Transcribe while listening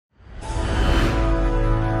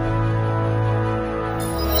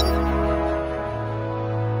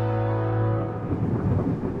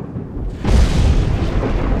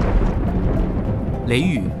雷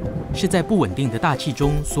雨是在不稳定的大气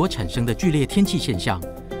中所产生的剧烈天气现象，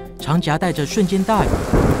常夹带着瞬间大雨、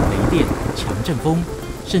雷电、强阵风，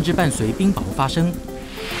甚至伴随冰雹发生。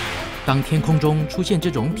当天空中出现这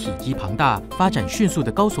种体积庞大、发展迅速的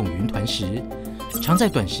高耸云团时，常在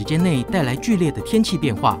短时间内带来剧烈的天气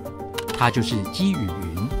变化，它就是积雨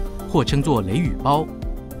云，或称作雷雨胞。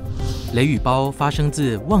雷雨胞发生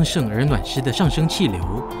自旺盛而暖湿的上升气流，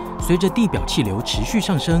随着地表气流持续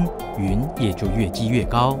上升，云也就越积越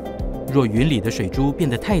高。若云里的水珠变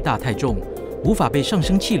得太大太重，无法被上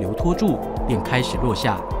升气流拖住，便开始落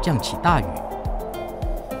下，降起大雨。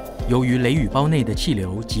由于雷雨胞内的气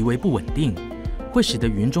流极为不稳定，会使得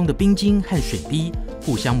云中的冰晶和水滴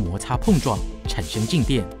互相摩擦碰撞，产生静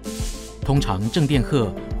电。通常正电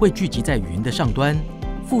荷会聚集在云的上端，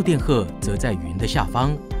负电荷则在云的下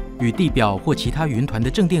方，与地表或其他云团的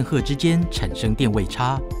正电荷之间产生电位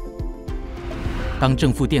差。当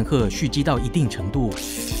正负电荷蓄积到一定程度，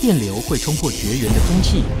电流会冲破绝缘的空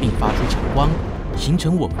气，并发出强光，形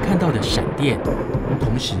成我们看到的闪电。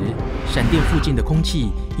同时，闪电附近的空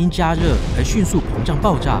气因加热而迅速膨胀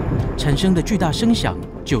爆炸，产生的巨大声响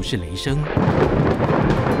就是雷声。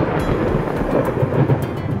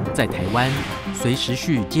在台湾，随时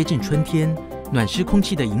序接近春天，暖湿空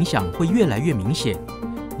气的影响会越来越明显，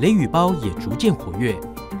雷雨胞也逐渐活跃，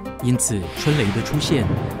因此春雷的出现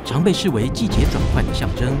常被视为季节转换的象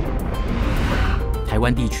征。台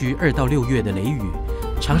湾地区2到6月的雷雨，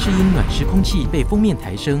常是因暖湿空气被锋面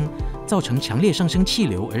抬升，造成强烈上升气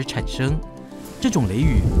流而产生。这种雷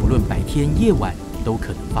雨不论白天夜晚都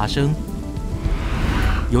可能发生。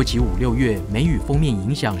尤其5、6月梅雨锋面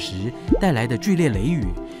影响时带来的剧烈雷雨，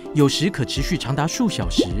有时可持续长达数小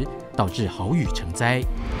时，导致豪雨成灾。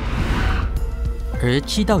而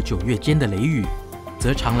7到9月间的雷雨，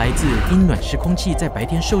则常来自因暖湿空气在白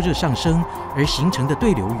天受热上升而形成的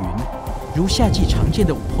对流云，如夏季常见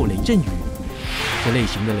的午后雷阵雨。这类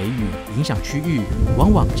型的雷雨影响区域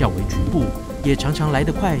往往较为局部，也常常来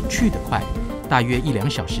得快去得快，大约1、2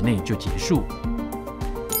小时内就结束。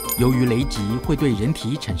由于雷击会对人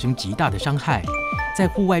体产生极大的伤害，在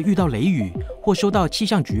户外遇到雷雨或收到气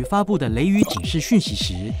象局发布的雷雨警示讯息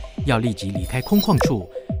时，要立即离开空旷处，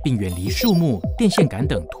并远离树木、电线杆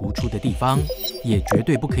等突出的地方，也绝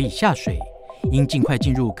对不可以下水，应尽快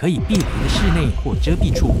进入可以避雷的室内或遮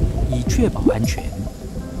蔽处，以确保安全。